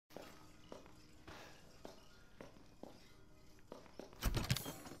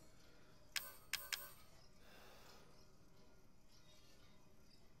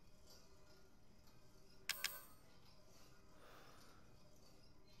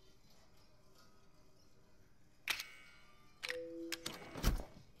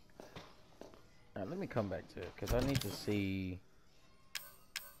me come back to it because I need to see.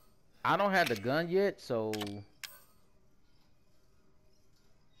 I don't have the gun yet, so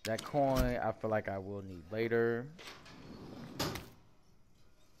that coin I feel like I will need later.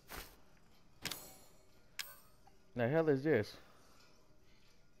 The hell is this?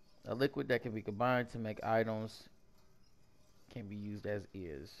 A liquid that can be combined to make items can be used as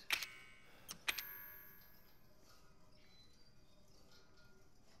is.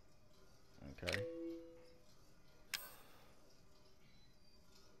 Okay.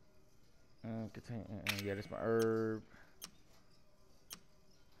 Yeah, that's my herb.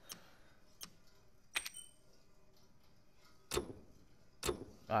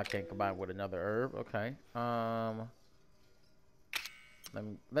 I can't combine with another herb. Okay.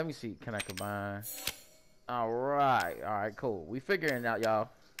 Let me see. Can I combine? All right, cool. We figuring it out, y'all.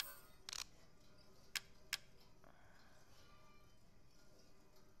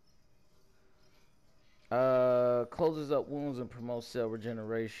 Closes up wounds and promotes cell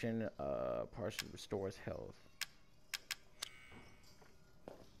regeneration. Partially restores health.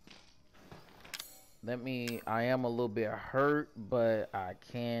 I am a little bit hurt, but I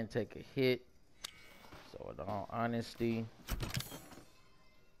can take a hit. So in all honesty,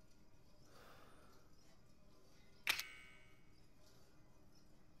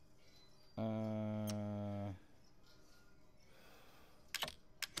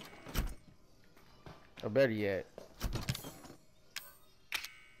 or better yet,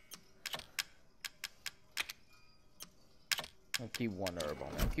 I'll keep one herb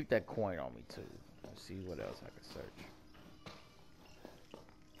on me. Keep that coin on me too. Let's see what else I can search.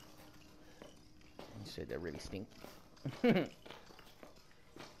 Shit, that really stinky.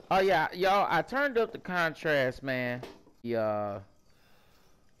 Oh yeah, y'all, I turned up the contrast, man. Yeah.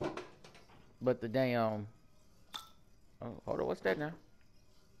 But the damn. Oh, hold on, what's that now?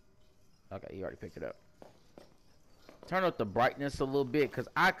 Okay, you already picked it up. Turn up the brightness a little bit, cause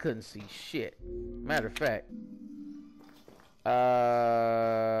I couldn't see shit. Matter of fact,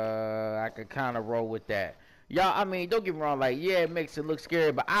 I could kind of roll with that. Y'all, I mean, don't get me wrong, like, yeah, it makes it look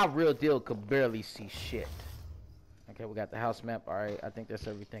scary, but I real deal could barely see shit. Okay, we got the house map. All right, I think that's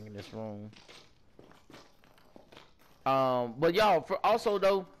everything in this room. But y'all, for also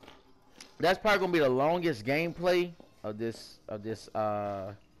though, that's probably gonna be the longest gameplay of this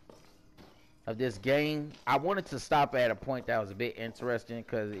game. I wanted to stop at a point that was a bit interesting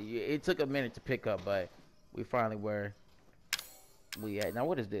because it took a minute to pick up, but we finally where we at. Now,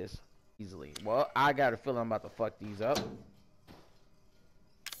 what is this? Easily. Well, I got a feeling I'm about to fuck these up.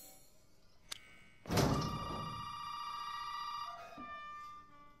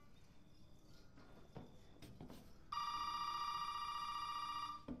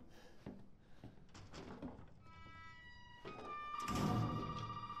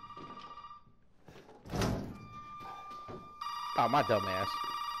 Oh, my dumb ass.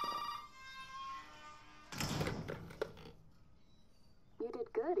 You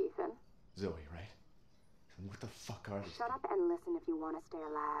did good, Ethan. Zoe, right? And what the fuck are these? Shut up and listen if you want to stay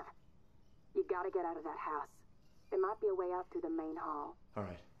alive. You gotta get out of that house. There might be a way out through the main hall. All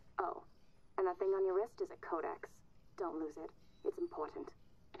right. Oh, and that thing on your wrist is a codex. Don't lose it. It's important.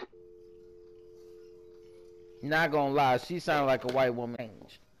 Not gonna lie, she sounded like a white woman.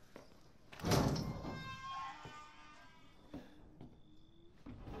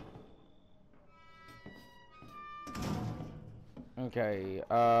 Okay,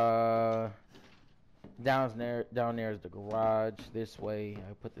 down there is the garage. This way,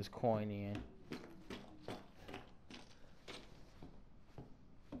 I put this coin in.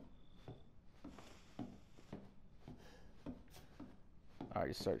 I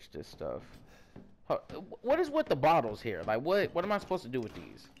already searched this stuff. What is with the bottles here? Like, what am I supposed to do with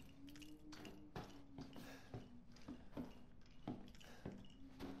these?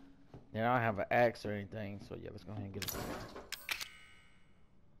 And I don't have an axe or anything, so yeah, let's go ahead and get it.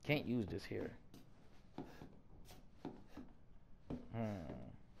 Can't use this here.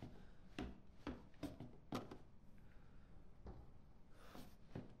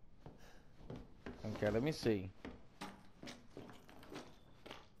 Okay, let me see.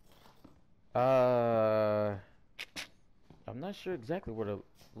 I'm not sure exactly where to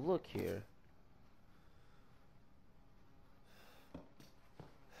look here.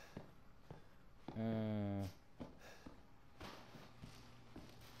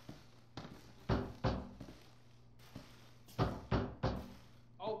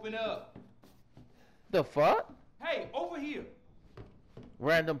 Open up. The fuck? Hey, over here.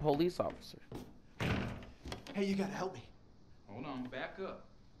 Random police officer. Hey, you gotta help me. Hold on, back up.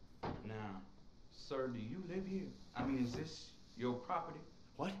 Now, sir, do you live here? I mean, is this your property?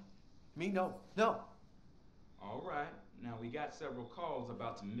 What? Me? No. No. All right. Now, we got several calls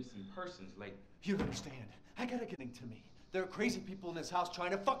about some missing persons lately. You don't understand. I gotta get into me. There are crazy people in this house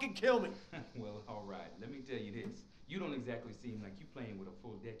trying to fucking kill me. Well, all right. Let me tell you this. You don't exactly seem like you playing with a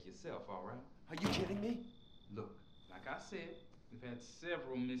full deck yourself, all right? Are you kidding me? Look, like I said, we've had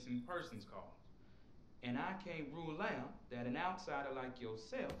several missing persons calls. And I can't rule out that an outsider like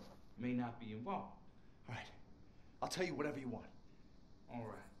yourself may not be involved. All right. I'll tell you whatever you want. All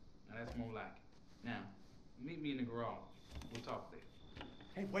right. Now, that's more like it. Now, meet me in the garage. We'll talk there.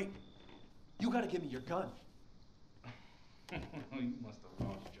 Hey, wait. You gotta give me your gun. You must have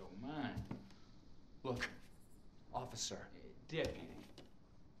lost your mind. Look, officer. Deputy.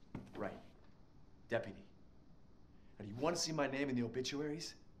 Right. Deputy. Now, do you want to see my name in the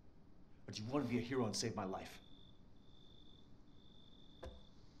obituaries? Or do you want to be a hero and save my life?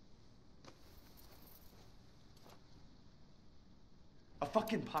 A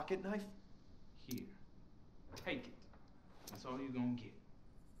fucking pocket knife? Here. Take it. That's all you're gonna get.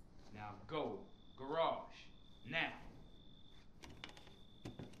 Now go. Garage. Now.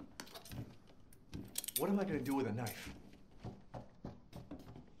 What am I gonna do with a knife?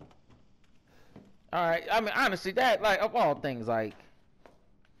 All right. I mean, honestly, that like of all things, like,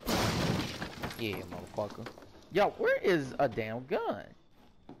 yeah, motherfucker. Yo, where is a damn gun?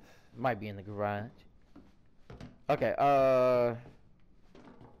 Might be in the garage. Okay.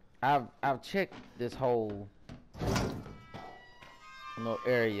 I've checked this whole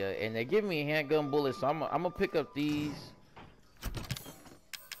area, and they give me handgun bullets, so I'm gonna pick up these.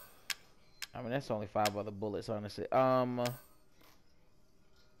 I mean, that's only 5 other bullets, honestly. Kind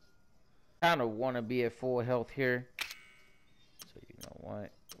of want to be at full health here. So you know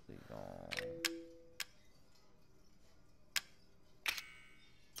what? We going.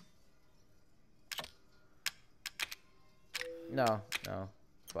 No.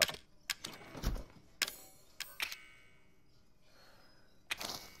 Fuck it.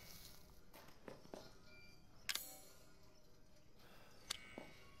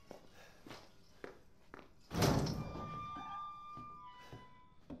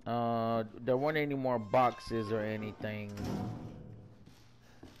 There weren't any more boxes or anything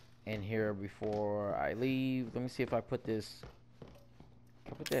in here before I leave. Let me see if I put this.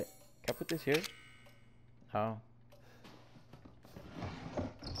 Can I put that? Can I put this here? No.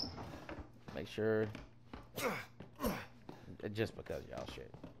 Make sure. Just because y'all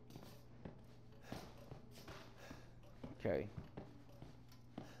shit. Okay.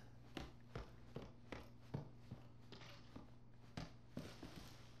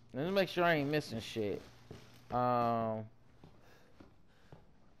 Let me make sure I ain't missing shit. Yeah,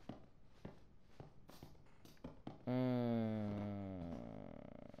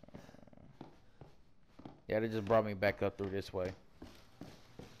 they just brought me back up through this way.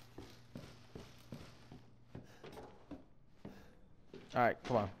 Alright,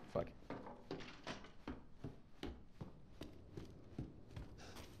 come on. Fuck it.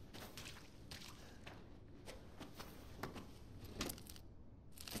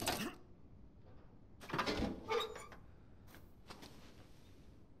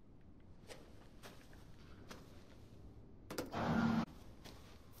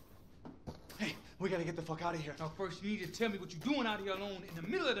 Hey, we gotta get the fuck out of here. Now, first, you need to tell me what you're doing out here alone in the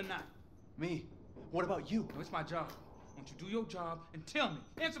middle of the night. Me? What about you? No, it's my job. Why don't you do your job and tell me?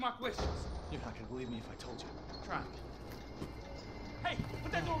 Answer my questions. You're not gonna believe me if I told you. Try me. Hey,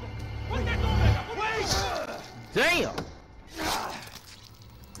 put that door back. Put that door back up. Wait! Damn!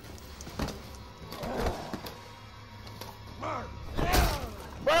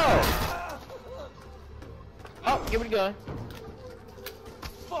 Bro! Oh, give me the gun.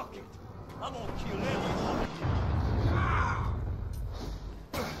 Fuck it! I'm gonna kill everyone.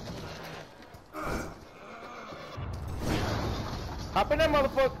 Hop in that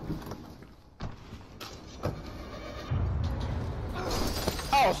motherfucker.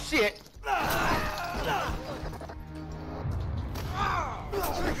 Oh shit!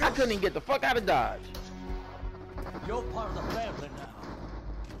 I couldn't even get the fuck out of Dodge. You're part of the family now.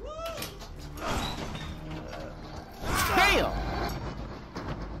 Damn!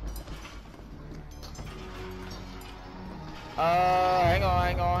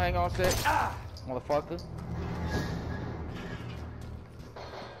 Hang on, set. Motherfucker.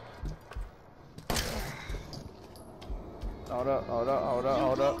 Hold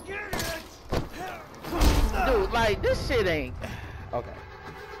up. Dude, like, this shit ain't... Okay.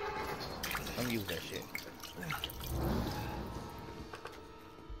 Let me use that shit.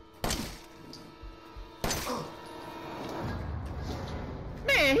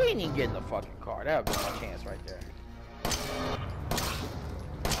 Man, he ain't even getting the fucking car. That would be my chance right there.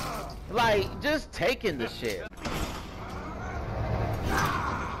 Like, just taking the shit.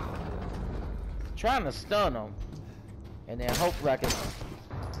 trying to stun him, and then hopefully I can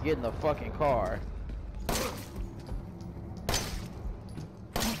get in the fucking car.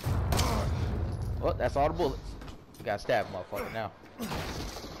 Well, that's all the bullets. We gotta stab motherfucker now.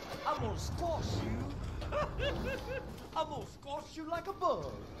 I'm gonna squash you. I'm gonna squash you like a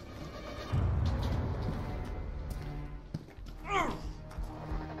bug.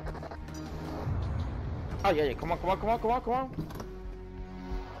 Oh yeah, come on.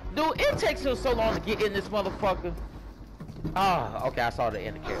 Dude, it takes him so long to get in this motherfucker. Ah, okay, I saw the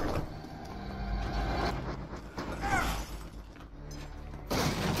indicator.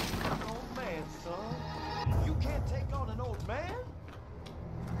 Old man, son. You can't take on an old man?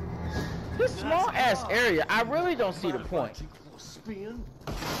 This small ass area, I really don't see the point. Spin.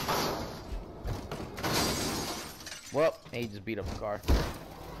 Well, he just beat up the car.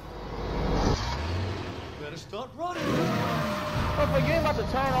 Better start running. Oh, but you ain't about to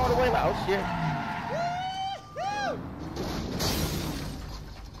turn all the way like, oh shit.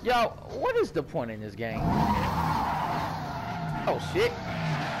 Yo, what is the point in this game? Oh shit.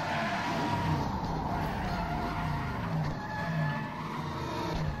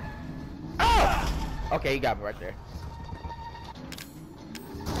 Oh! Okay, he got me right there.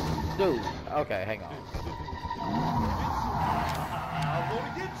 Dude, okay, hang on. I'm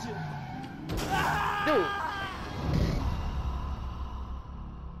gonna get you. Dude.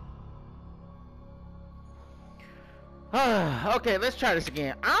 Okay, let's try this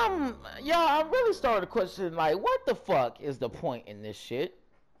again. I'm really starting to question, like, what the fuck is the point in this shit?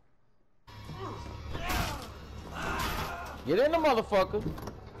 Get in the motherfucker.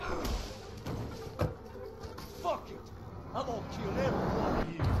 Fuck it. I'm gonna kill everyone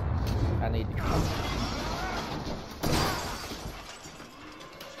here. I need to.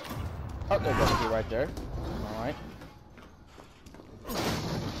 Oh, they're gonna be right there. All right.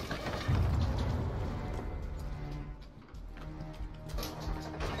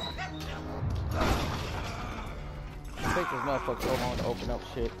 I think this motherfucker so long to open up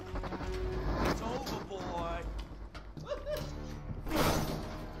shit. It's over, boy.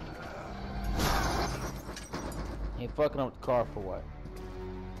 He fucking up the car for what?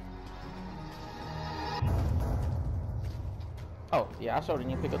 Oh, yeah, I sure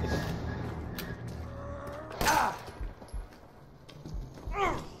didn't even pick up the gun.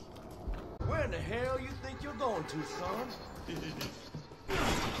 Where in the hell you think you're going to, son?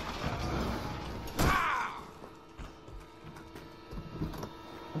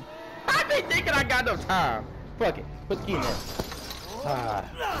 I be thinking I got no time. Fuck it. Put the key in there. Ah.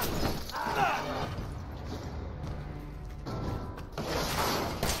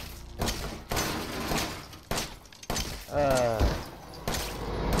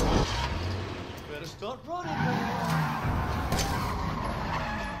 Better start running, man.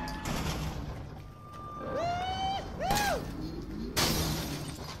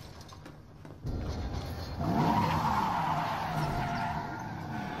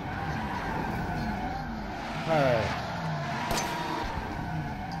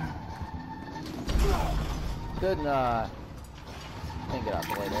 Good Can't get out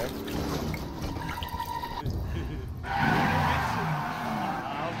the way there.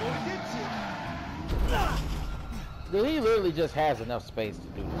 I'm gonna get you. Dude, he literally just has enough space to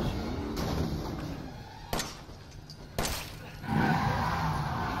do this shit.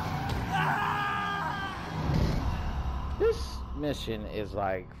 This mission is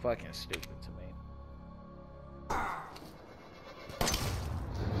like fucking stupid to me.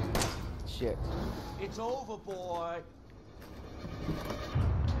 Shit. It's over, boy.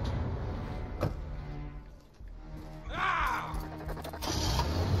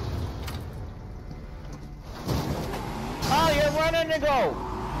 Oh, you're running and go!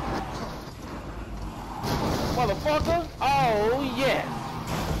 Motherfucker! Oh, yes!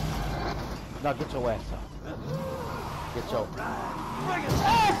 Now get your ass up. Get your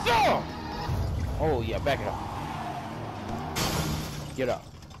ass up! Oh, yeah, back it up. Get up.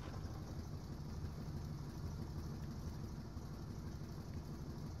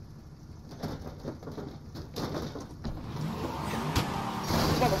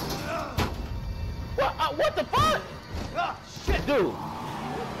 What the fuck? Ah, shit. Dude.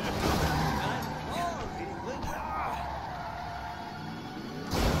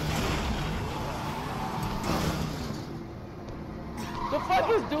 The fuck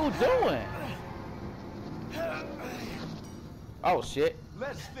is dude doing? Oh shit.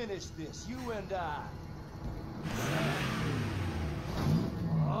 Let's finish this, you and I.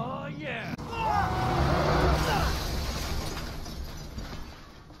 Oh yeah.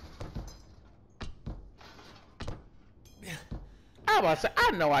 I was about to say,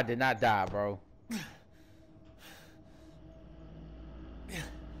 I know I did not die, bro.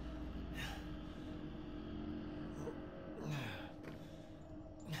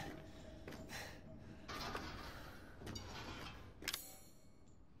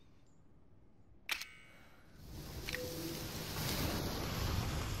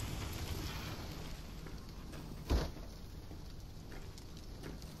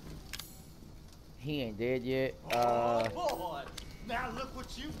 he ain't dead yet. Oh boy! Now look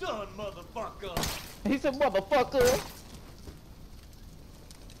what you've done, motherfucker! He said, motherfucker.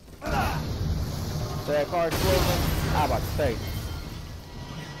 So that car explosion, I'm about to say.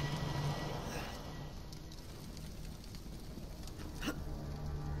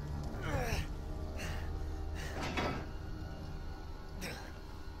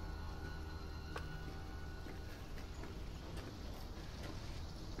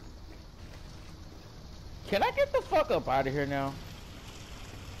 Can I get the fuck up out of here now?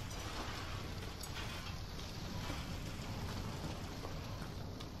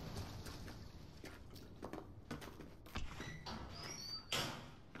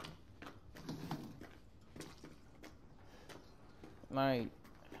 Night.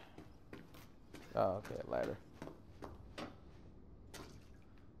 Oh, okay, ladder.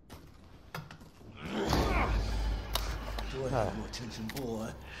 Do I have your attention, boy?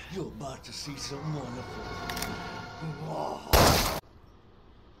 You're about to see something wonderful.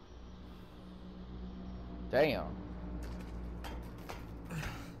 Damn.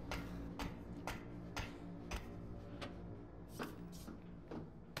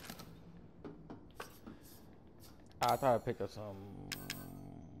 I thought I picked up some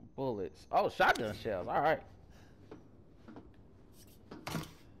bullets. Oh, shotgun shells. All right.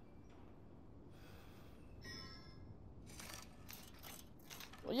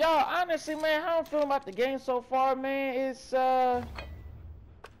 Well, y'all, honestly, man, how I'm feeling about the game so far, man, it's I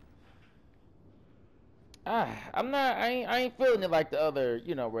ain't feeling it like the other,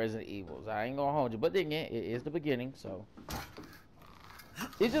 you know, Resident Evils. I ain't gonna hold you, but then again, it is the beginning, so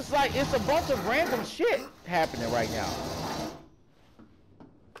it's just like it's a bunch of random shit happening right now.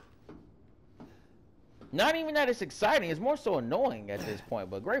 Not even that it's exciting, it's more so annoying at this point,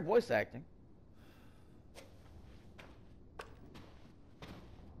 but great voice acting.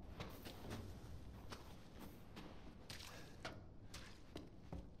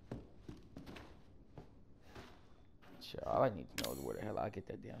 Sure, all I need to know is where the hell I get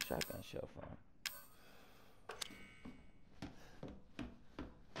that damn shotgun shell from.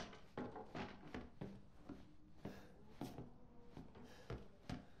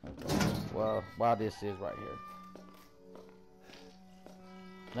 Well, while this is right here,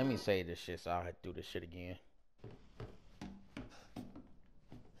 let me say this shit so I have to do this shit again.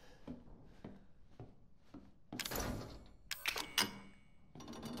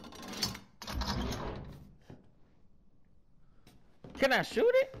 Can I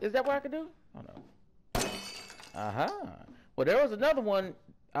shoot it? Is that what I can do? Oh no. Well, there was another one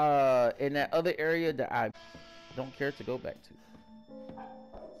in that other area that I don't care to go back to.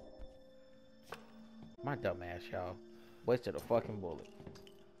 My dumb ass, y'all. Wasted a fucking bullet.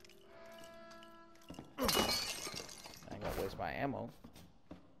 I ain't gonna waste my ammo.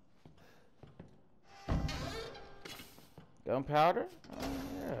 Gunpowder? Oh,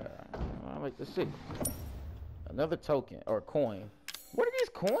 yeah. I like to see. Another token or coin. What are these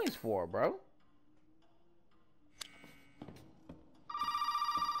coins for, bro?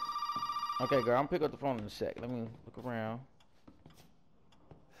 Okay, girl, I'm gonna pick up the phone in a sec. Let me look around.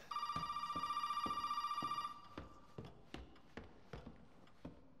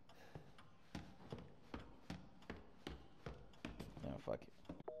 No, fuck it.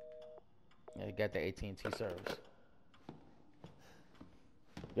 Yeah, you got the AT&T service.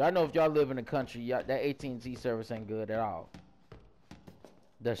 Y'all know if y'all live in the country, that AT&T service ain't good at all.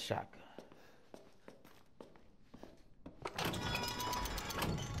 The shotgun.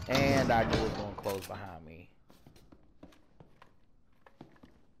 And I knew it was going to close behind me.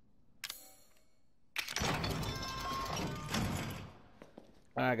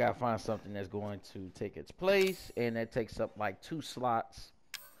 I got to find something that's going to take its place. And that takes up like 2 slots.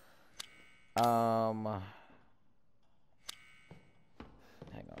 Hang on.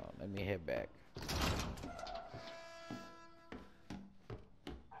 Let me head back.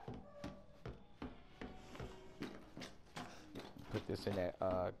 Put this in that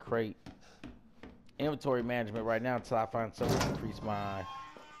crate. Inventory management right now until I find something to increase my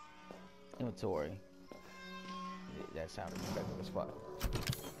inventory. That sounded effective as fuck.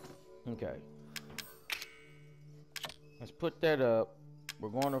 Okay. Let's put that up. We're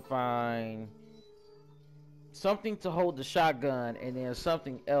going to find something to hold the shotgun and then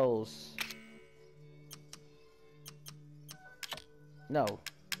something else. No.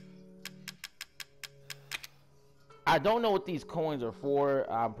 I don't know what these coins are for.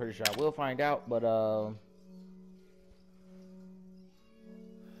 I'm pretty sure I will find out, but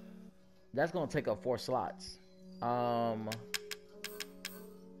that's gonna take up 4 slots. Gonna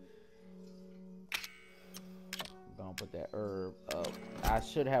put that herb up. I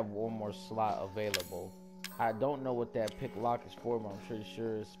should have one more slot available. I don't know what that pick lock is for, but I'm pretty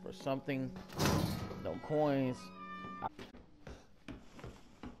sure it's for something. No coins.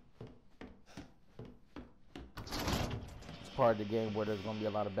 It's part of the game where there's gonna be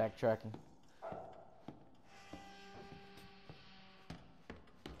a lot of backtracking.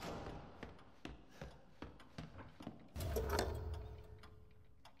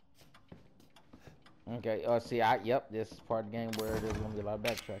 Okay, see, yep, this is part of the game where there's gonna be a lot of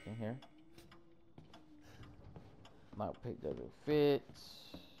backtracking here. Lockpick doesn't fit.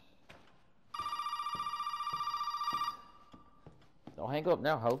 Don't hang up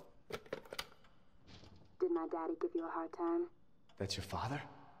now, ho. Did my daddy give you a hard time? That's your father?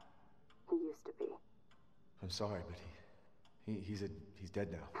 He used to be. I'm sorry, but he's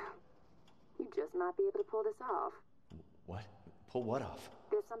dead now. You just might be able to pull this off. What? Pull what off?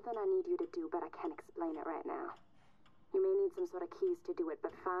 There's something I need you to do, but I can't explain it right now. You may need some sort of keys to do it,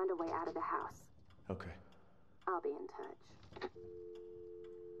 but find a way out of the house. Okay. I'll be in touch.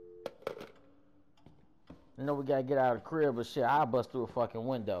 You know we gotta get out of the crib, but shit, I'll bust through a fucking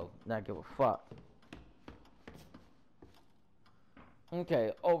window. Not give a fuck.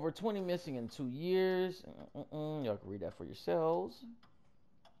 Okay, over 20 missing in 2 years. Y'all can read that for yourselves.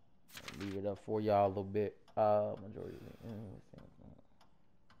 I'll leave it up for y'all a little bit. Majority.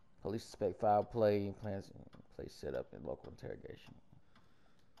 Police suspect foul play, plans place set up in local interrogation.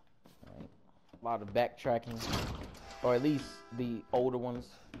 All right. A lot of backtracking, or at least the older ones.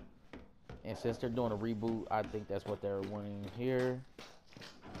 And since they're doing a reboot, I think that's what they're wanting here.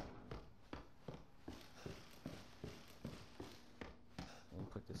 Let me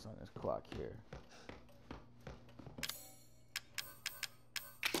put this on this clock here.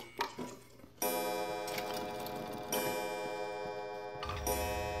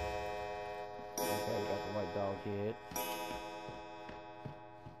 Okay, we got the white dog head.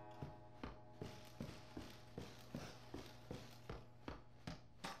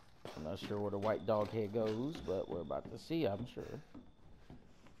 I'm not sure where the white dog head goes, but we're about to see, I'm sure.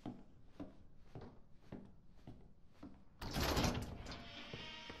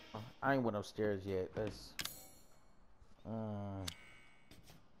 I ain't went upstairs yet. Let's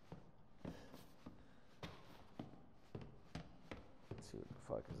see what the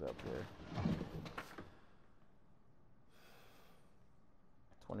fuck is up there.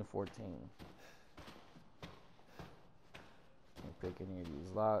 2014. Can't pick any of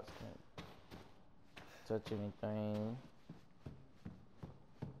these lots. Can't touch anything.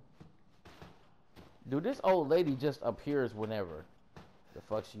 Dude, this old lady just appears whenever the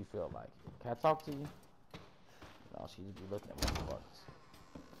fuck she feel like it. Can I talk to you? No, she just be looking at motherfuckers.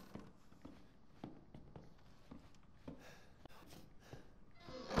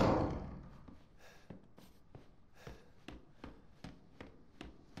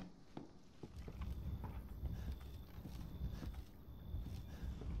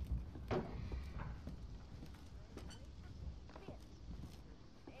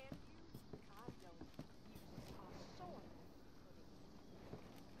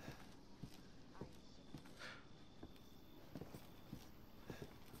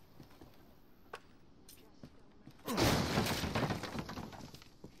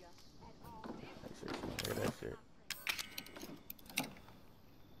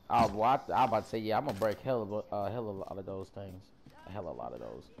 Oh, well, I'm about to say, yeah, I'm gonna break hell of a lot of those things. A hell of a lot of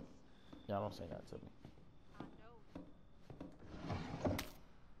those. Y'all don't say that to me.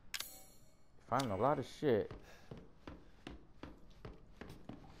 Finding a lot of shit.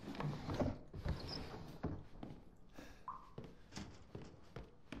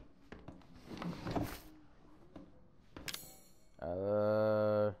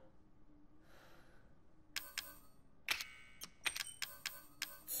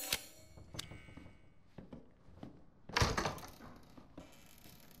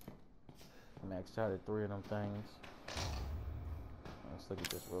 Maxed out at 3 of them things. Let's look at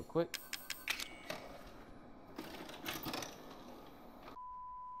this real quick.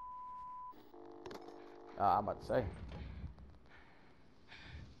 I'm about to say.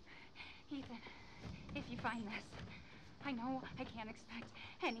 Ethan, if you find this, I know I can't expect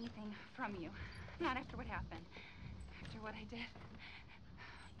anything from you. Not after what happened. After what I did.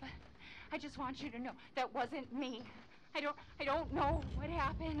 But I just want you to know that wasn't me. I don't know what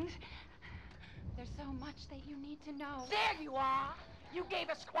happened. There's so much that you need to know. There you are! You gave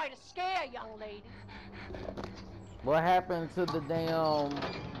us quite a scare, young lady. What happened to the damn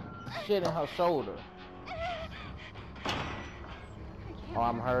shit in her shoulder? Oh,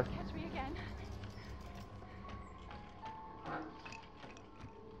 I'm her. Catch me again.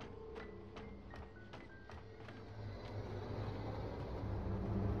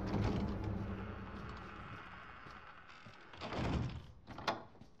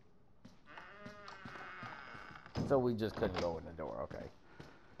 So we just couldn't go in the door. Okay.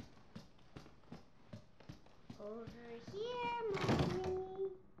 Over here, Mommy.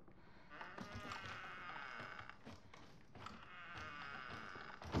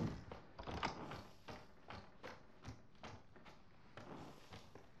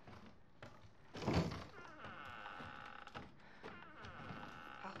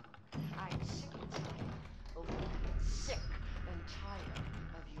 I'm sick and tired. Oh, sick and tired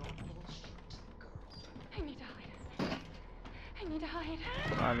of your bullshit, girl. I need to hide. I need to hide.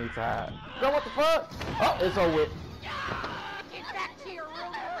 I need to hide. Girl, what the fuck? Oh, it's over with. Get back to your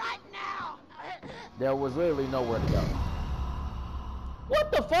room right now. There was literally nowhere to go.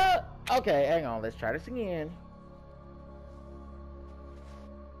 What the fuck? Okay, hang on. Let's try this again.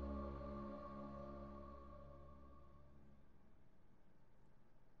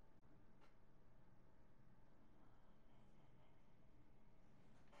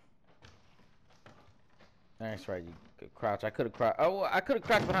 That's right. You could crouch. I could have crouched. Oh, I could have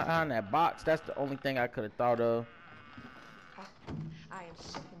crouched behind that box. That's the only thing I could have thought of. I am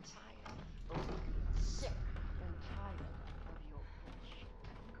sick and tired. Oh, sick and tired of your bullshit,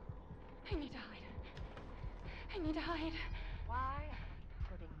 girl. I need to hide. I need to hide. Why are you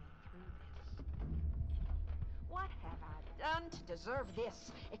putting me through this? What have I done to deserve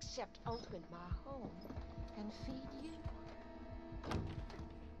this except open my home and feed you?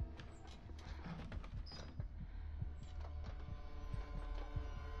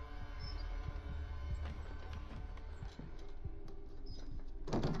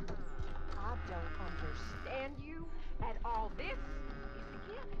 I don't understand you at all. This is a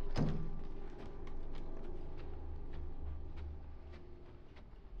gift.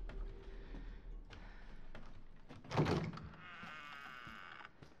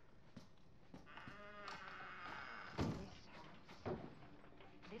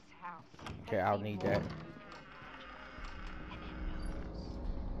 This house. Okay, I'll need that. And it knows.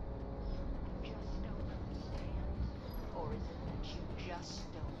 You just don't understand. Or is it that you just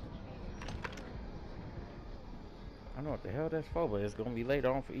don't care? I don't know what the hell that's for, but it's gonna be later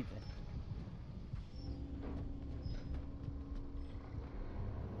on for Ethan.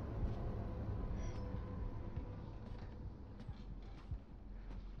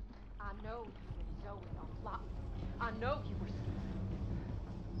 I know you and Zoe are plotting. I know you were scared.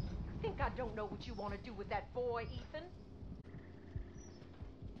 You think I don't know what you want to do with that boy, Ethan?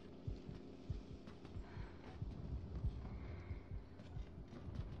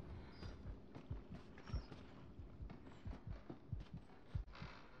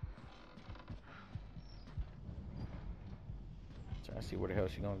 Trying to see where the hell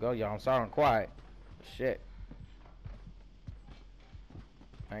she gonna go. Y'all, I'm sorry I'm quiet. Shit.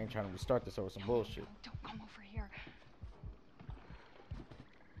 I ain't trying to restart this over some bullshit. Don't come over here.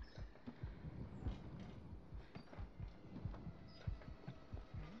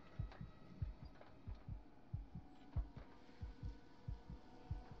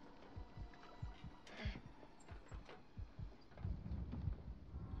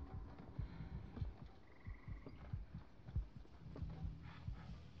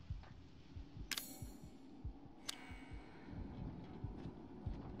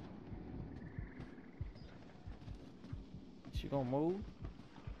 She gonna move?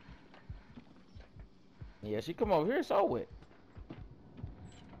 Yeah, she come over here, so with.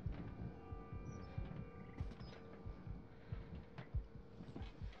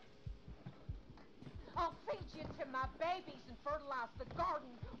 I'll feed you to my babies and fertilize the garden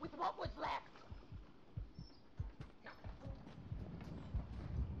with what was left.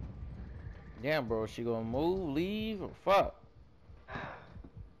 Damn, bro, she gonna move, leave, or fuck?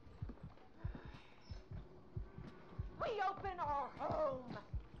 We open our home.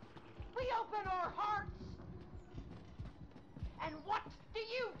 We open our hearts. And what do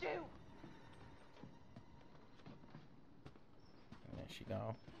you do? And there she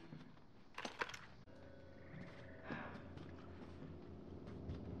gone.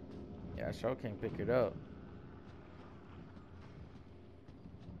 Yeah, I sure can't pick it up.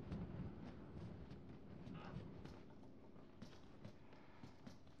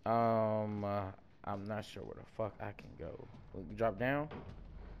 I'm not sure where the fuck I can go. We can drop down?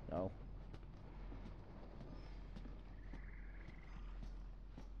 No.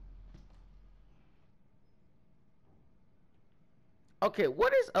 Okay,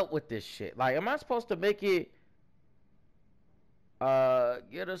 what is up with this shit? Like, am I supposed to make it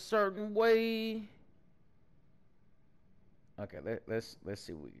get a certain way? Okay, let's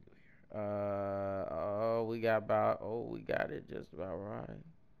see what we do here. Oh, we got it just about right.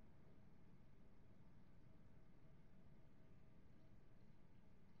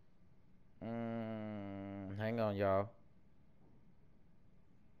 Hang on, y'all.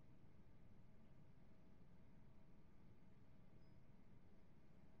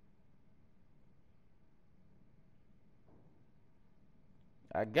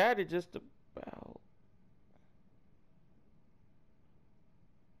 I got it just about.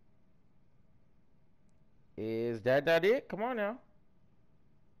 Is that it? Come on now.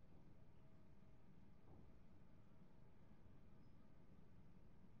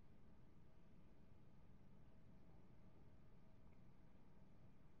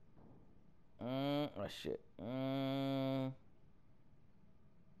 Oh shit. I'm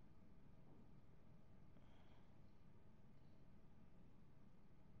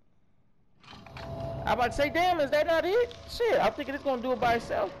about to say, damn, is that not it? Shit, I'm thinking it's gonna do it by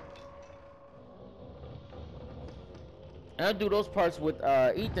itself. And I'll do those parts with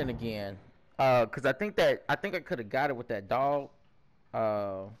Ethan again. Cause I think I could have got it with that dog.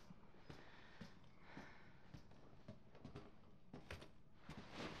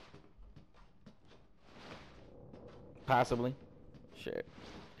 Possibly. Shit.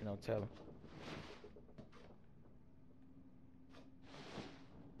 You know, tell him.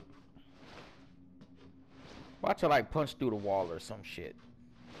 Watch her like punch through the wall or some shit.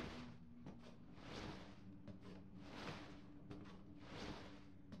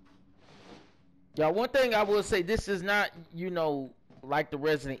 Y'all, one thing I will say, this is not, you know, like the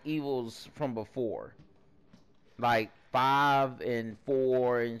Resident Evils from before. Like 5 and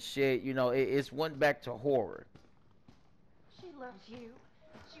 4 and shit, you know, it's went back to horror. She loves you.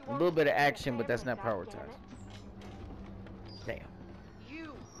 She A little bit of action, but that's not prioritized. Damn.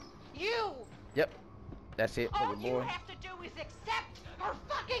 You! Yep. That's it for All the boy. you have to do is accept her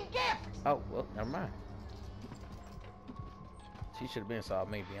fucking gift! Oh, well, never mind. She should have been solved,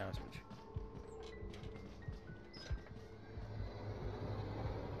 me, to be honest with you.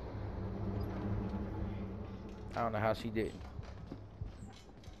 I don't know how she didn't.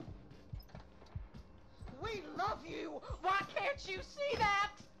 We love you! Why can't you see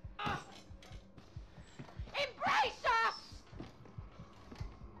that? Embrace us!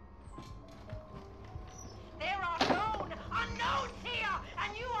 There are unknowns here,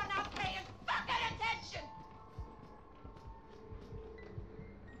 and you are not paying fucking attention!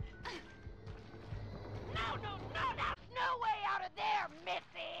 No way out of there,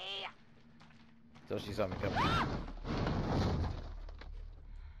 Missy! So she saw me coming.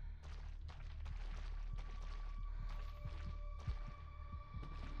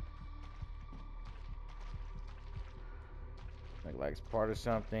 Like it's part of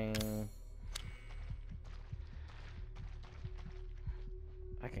something.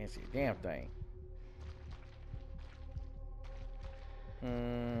 I can't see a damn thing.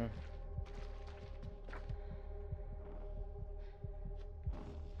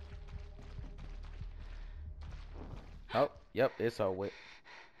 Oh, yep, it's all wet.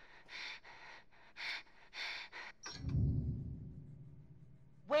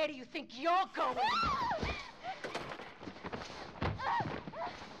 Where do you think you're going?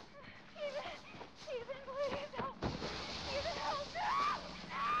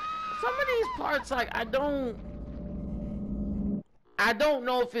 Some of these parts, like, I don't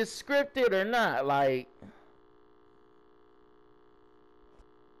know if it's scripted or not. Like,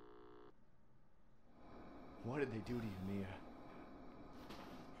 What did they do to you, Mia?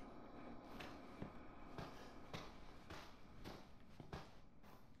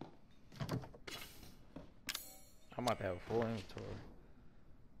 I'm about to have a full inventory.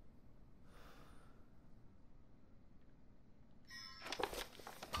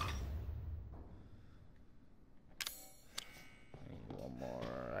 Need one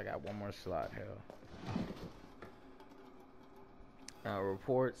more. I got one more slot, hell.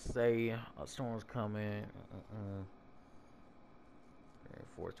 Reports say a storm's coming.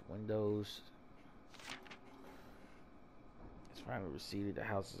 Reinforced windows. It's finally receded. The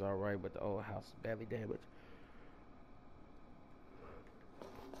house is alright, but the old house is badly damaged.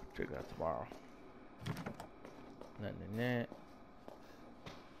 Check it out tomorrow. Nothing in that.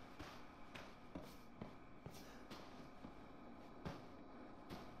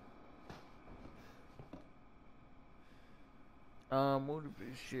 What if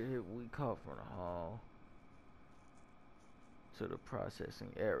this shit hit we caught from the hall to the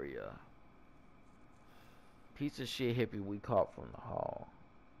processing area? Piece of shit hippie we caught from the hall.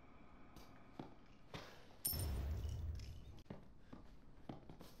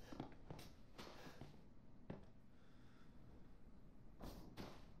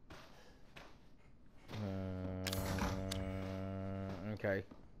 Okay,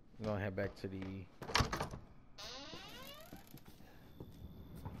 I'm gonna head back to the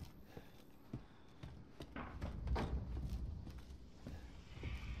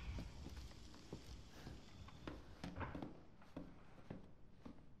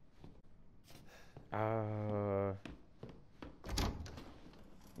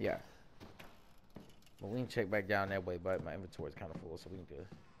can check back down that way, but my inventory is kind of full, so we can do it.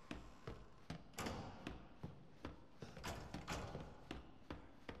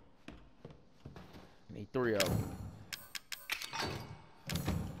 Need 3 of them.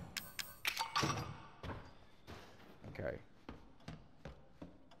 Okay.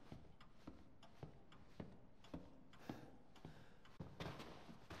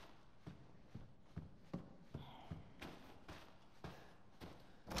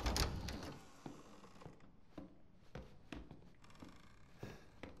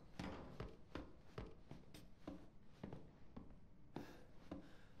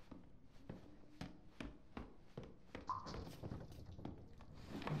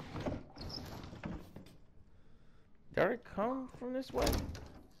 Did it come from this way?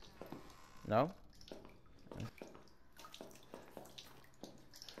 No?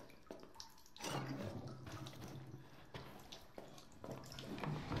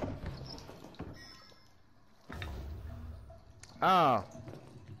 Oh.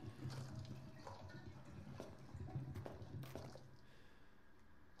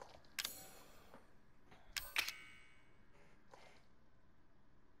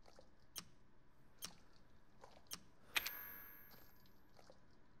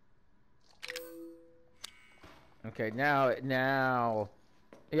 Okay, now.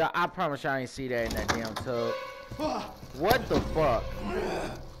 Yeah, I promise I ain't see that in that damn tub. What the fuck?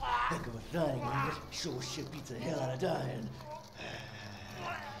 Heck of a thing, ain't it? Sure shit beats the hell out of dying.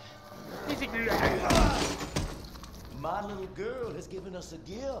 My little girl has given us a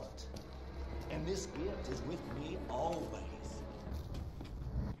gift. And this gift is with me always.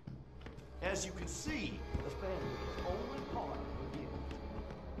 As you can see, the family is only part of the gift.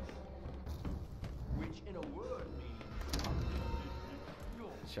 Which in a word means...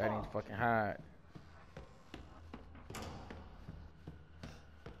 Shit, I need to fucking hide.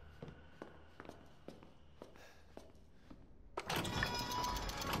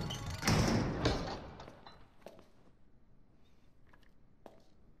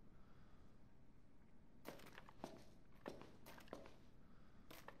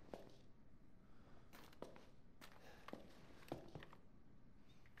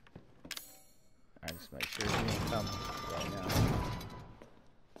 I just make sure he ain't coming right now.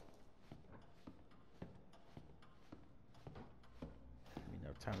 We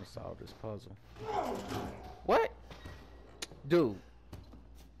have time to solve this puzzle. What? Dude.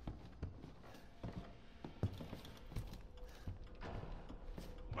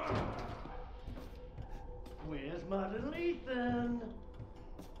 Where's my little Ethan?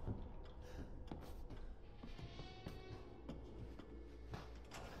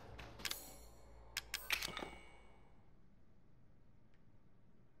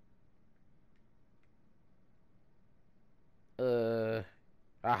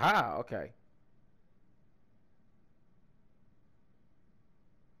 Aha, okay.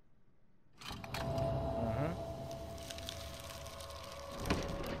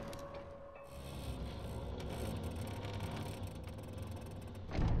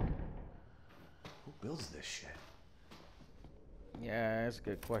 Who builds this shit? Yeah, that's a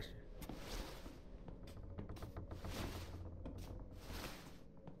good question.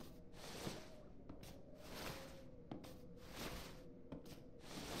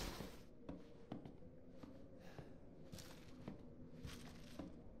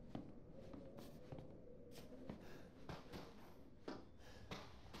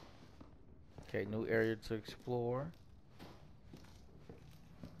 Okay, new area to explore.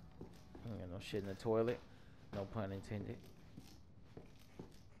 No shit in the toilet. No pun intended.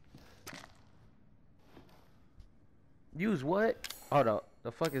 Use what? Hold up.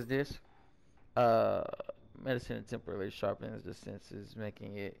 The fuck is this? Medicine temporarily sharpens the senses,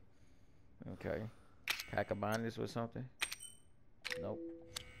 making it... Okay. Can I combine this with something? Nope.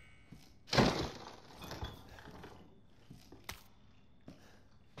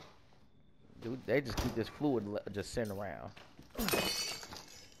 Dude, they just keep this fluid just sitting around.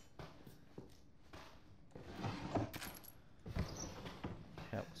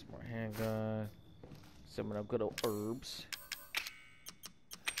 Help, some more handgun. Some of them good old herbs.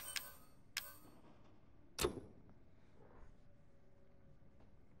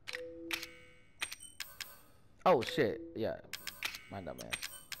 Oh shit, yeah. My dumb ass.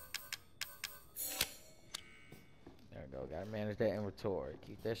 There we go. Gotta manage that inventory.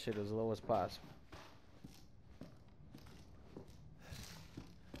 Keep that shit as low as possible.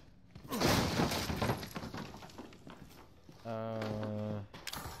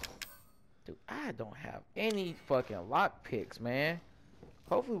 Dude, I don't have any fucking lock picks, man.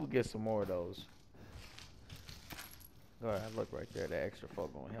 Hopefully we'll get some more of those. Go ahead, look right there. The extra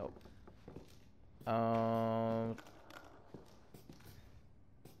folk gonna help. Alright,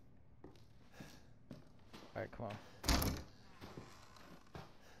 come on.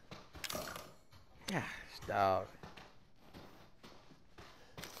 Gosh, dog.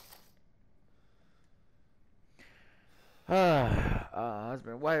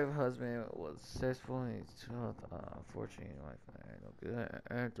 Husband was successful in his 12th. Unfortunately, wife ain't no good.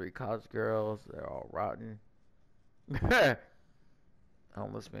 And 3 college girls, they're all rotten.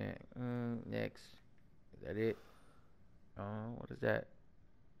 Homeless man. Next. Is that it? What is that?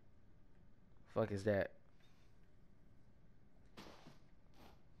 Fuck is that?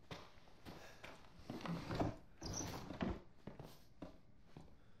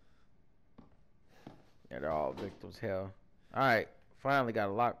 Yeah, they're all victims. Hell. Alright. Finally got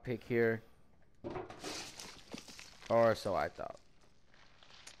a lockpick here. Or so I thought.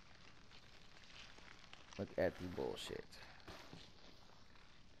 Look at the bullshit.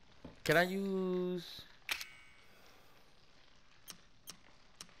 Can I use...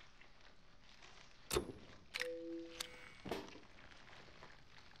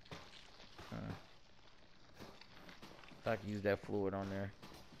 I can use that fluid on there.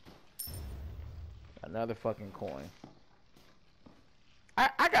 Another fucking coin.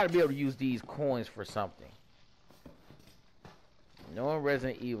 I gotta be able to use these coins for something. Knowing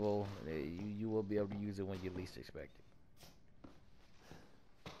Resident Evil, you will be able to use it when you least expect it.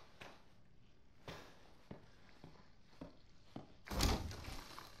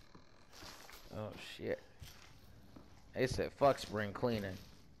 Oh shit. They said fuck spring cleaning.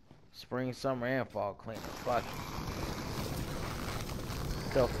 Spring, summer, and fall cleaning. Fuck it.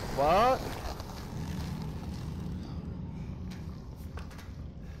 The fuck?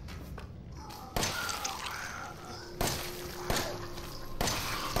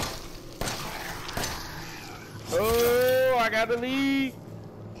 Oh, I gotta leave.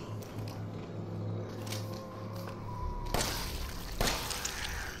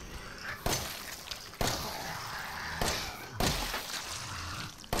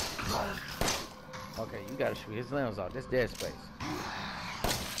 Okay, you gotta shoot his limbs off. This dead space.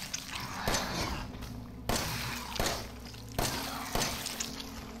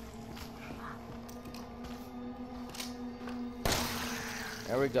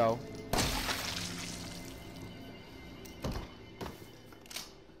 There we go.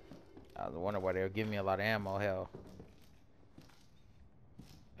 I was wondering why they were giving me a lot of ammo. Hell,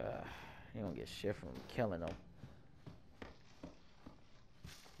 you don't get shit from killing them.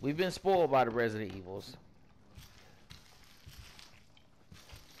 We've been spoiled by the Resident Evils.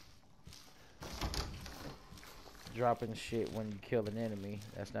 Dropping shit when you kill an enemy.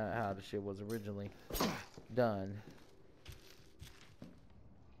 That's not how the shit was originally done.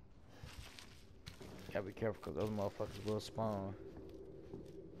 Gotta be careful because those motherfuckers will spawn.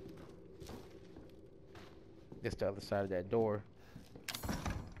 This the other side of that door.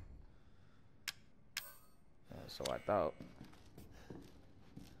 So I thought.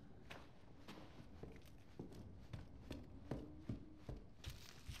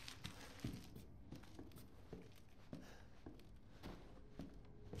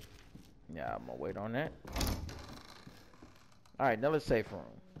 Yeah, I'm gonna wait on that. Alright, another safe room.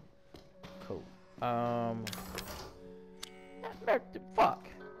 Cool. Fuck.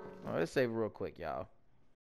 Let's save real quick, y'all.